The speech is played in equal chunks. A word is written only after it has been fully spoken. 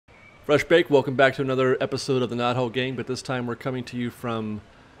Fresh Bake, welcome back to another episode of the Knothole Gang, but this time we're coming to you from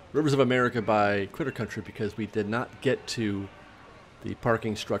Rivers of America by Critter Country because we did not get to the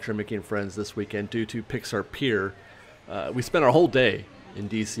parking structure Mickey and Friends this weekend due to Pixar Pier. We spent our whole day in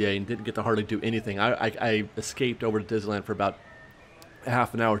DCA and didn't get to hardly do anything. I escaped over to Disneyland for about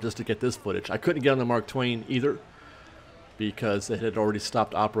half an hour just to get this footage. I couldn't get on the Mark Twain either because it had already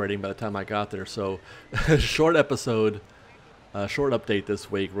stopped operating by the time I got there. So short episode. Short update this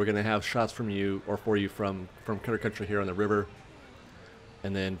week. We're going to have shots from you, or for you, from Critter Country here on the river,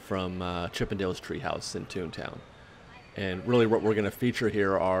 and then from Chippendale's Treehouse in Toontown. And really, what we're going to feature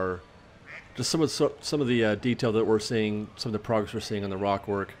here are just some of the detail that we're seeing, some of the progress we're seeing on the rock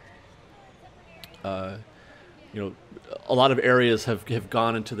work. A lot of areas have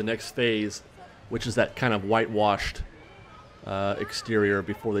gone into the next phase, which is that kind of whitewashed exterior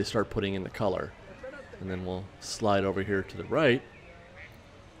before they start putting in the color. And then we'll slide over here to the right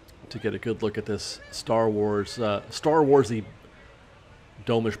to get a good look at this Star Warsy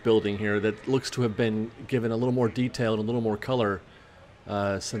domish building here that looks to have been given a little more detail and a little more color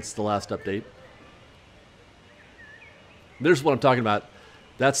since the last update. There's what I'm talking about.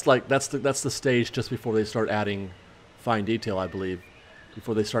 That's the stage just before they start adding fine detail, I believe,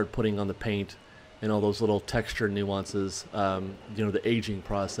 before they start putting on the paint and all those little texture nuances. The aging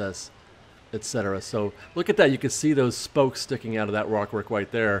process, etc. So look at that. You can see those spokes sticking out of that rockwork right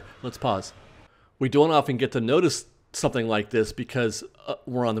there. Let's pause. We don't often get to notice something like this because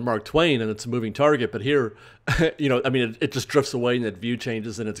we're on the Mark Twain and it's a moving target. But here, it just drifts away and that view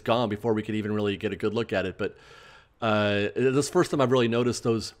changes and it's gone before we could even really get a good look at it. But this is the first time I've really noticed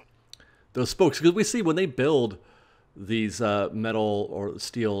those spokes, because we see when they build these metal or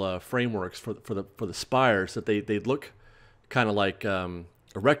steel frameworks for the spires that they look kind of like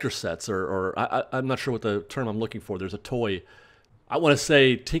erector sets, or I'm not sure what the term I'm looking for. There's a toy. I want to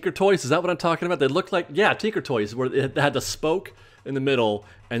say Tinker Toys. Is that what I'm talking about? They look like, yeah, Tinker Toys, where it had the spoke in the middle,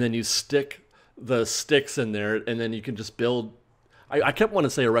 and then you stick the sticks in there, and then you can just build. I kept wanting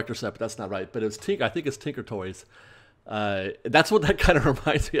to say erector set, but that's not right. But I think it's Tinker Toys. That's what that kind of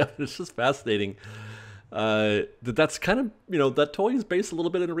reminds me of. It's just fascinating. That's kind of, that toy is based a little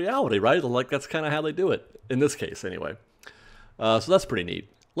bit in reality, right? Like that's kind of how they do it in this case, anyway. So that's pretty neat.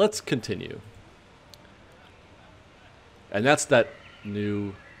 Let's continue. And that's that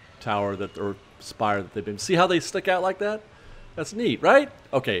new tower or spire that they've been. See how they stick out like that? That's neat, right?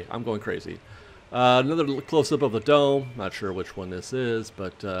 Okay, I'm going crazy. Another close-up of the dome. Not sure which one this is,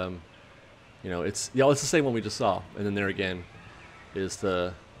 but it's the same one we just saw. And then there again is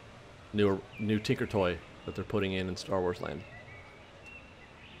the new Tinker Toy that they're putting in Star Wars Land.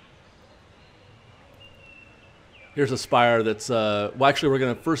 Here's a spire that's, actually we're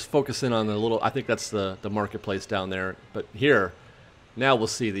going to first focus in on the little, I think that's the marketplace down there. But here, now we'll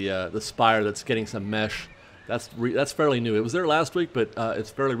see the spire that's getting some mesh. That's fairly new. It was there last week, but it's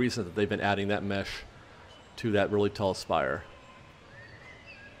fairly recent that they've been adding that mesh to that really tall spire.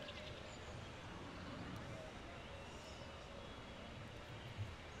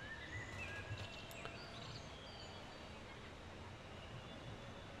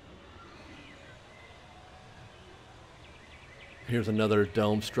 Here's another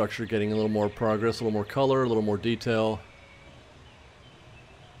dome structure getting a little more progress, a little more color, a little more detail.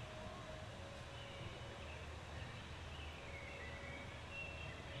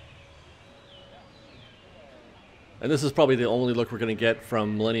 And this is probably the only look we're going to get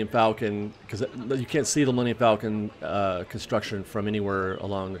from Millennium Falcon, because you can't see the Millennium Falcon construction from anywhere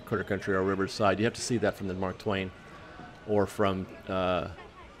along the Critter Country or Riverside. You have to see that from the Mark Twain or from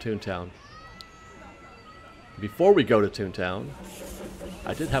Toontown. Before we go to Toontown,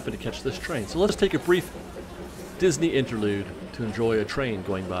 I did happen to catch this train. So let's take a brief Disney interlude to enjoy a train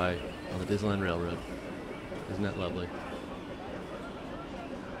going by on the Disneyland Railroad. Isn't that lovely?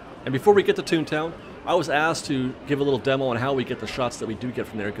 And before we get to Toontown, I was asked to give a little demo on how we get the shots that we do get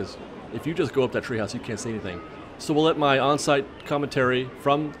from there, because if you just go up that treehouse, you can't see anything. So we'll let my on-site commentary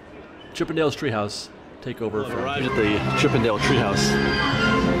from Chippendale's Treehouse take over. I arrived at the Chippendale Treehouse,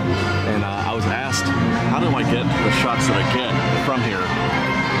 and I was asked, how do I get the shots that I get from here?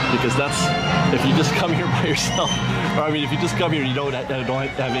 Because that's, if you just come here by yourself, or if you just come here and you don't have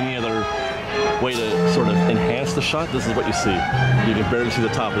any other way to sort of enhance the shot, this is what you see. You can barely see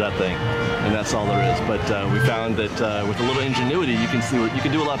the top of that thing, and that's all there is. But we found that with a little ingenuity, you can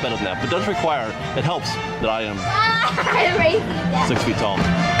do a lot better than that. But it does require, it helps that I am 6 feet tall.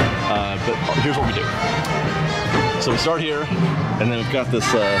 But here's what we do. So we start here, and then we've got this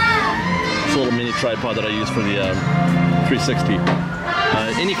little mini tripod that I use for the 360.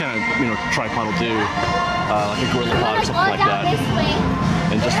 Any kind of tripod will do, like a gorilla pod or something like that.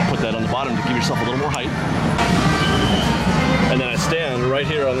 And just put that on the bottom to give yourself a little more height. And then I stand right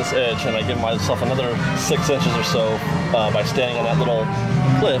here on this edge, and I give myself another 6 inches or so by standing on that little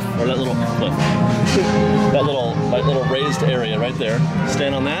cliff, or that little cliff, that little raised area right there.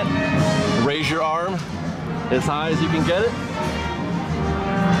 Stand on that, raise your arm as high as you can get it.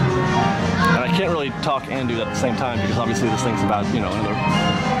 And I can't really talk and do that at the same time because obviously this thing's about, you know, another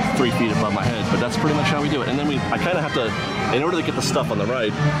 3 feet above my head, but that's pretty much how we do it. And then I kind of have to, in order to get the stuff on the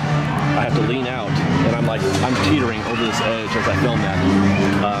right, I have to lean out, and I'm teetering over this edge as I film that.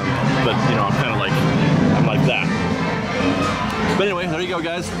 But you know, I'm like that. But anyway, there you go,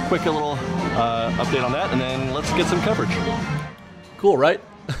 guys. Quick little update on that, and then let's get some coverage. Cool, right?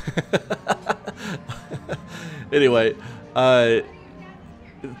 Anyway,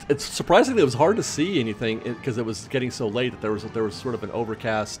 it's surprisingly it was hard to see anything because it was getting so late that there was sort of an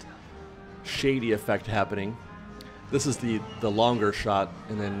overcast, shady effect happening. This is the longer shot,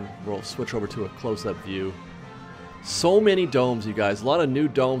 and then we'll switch over to a close-up view. So many domes, you guys. A lot of new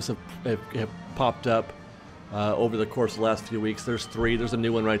domes have popped up over the course of the last few weeks. There's 3. There's a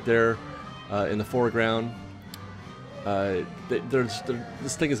new one right there in the foreground. This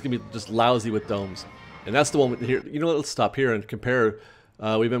thing is going to be just lousy with domes. And that's the one here. You know what? Let's stop here and compare.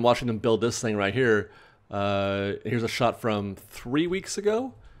 We've been watching them build this thing right here. Here's a shot from 3 weeks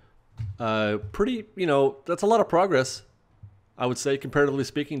ago. Pretty, you know, that's a lot of progress, I would say, comparatively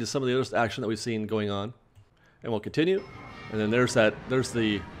speaking to some of the other action that we've seen going on. And we'll continue. And then there's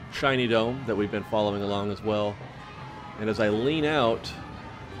the shiny dome that we've been following along as well. And as I lean out,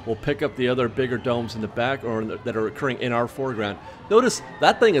 we'll pick up the other bigger domes in the back or that are occurring in our foreground. Notice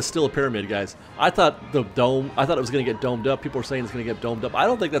that thing is still a pyramid, guys. I thought it was going to get domed up. People are saying it's going to get domed up. I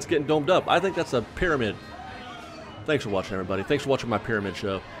don't think that's getting domed up. I think that's a pyramid. Thanks for watching, everybody. Thanks for watching my pyramid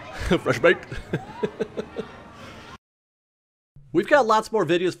show. Fresh baked. We've got lots more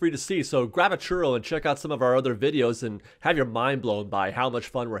videos for you to see, so grab a churro and check out some of our other videos and have your mind blown by how much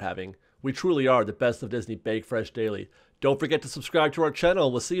fun we're having. We truly are the best of Disney Bake Fresh Daily. Don't forget to subscribe to our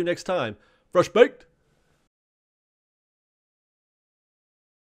channel. We'll see you next time. Fresh baked.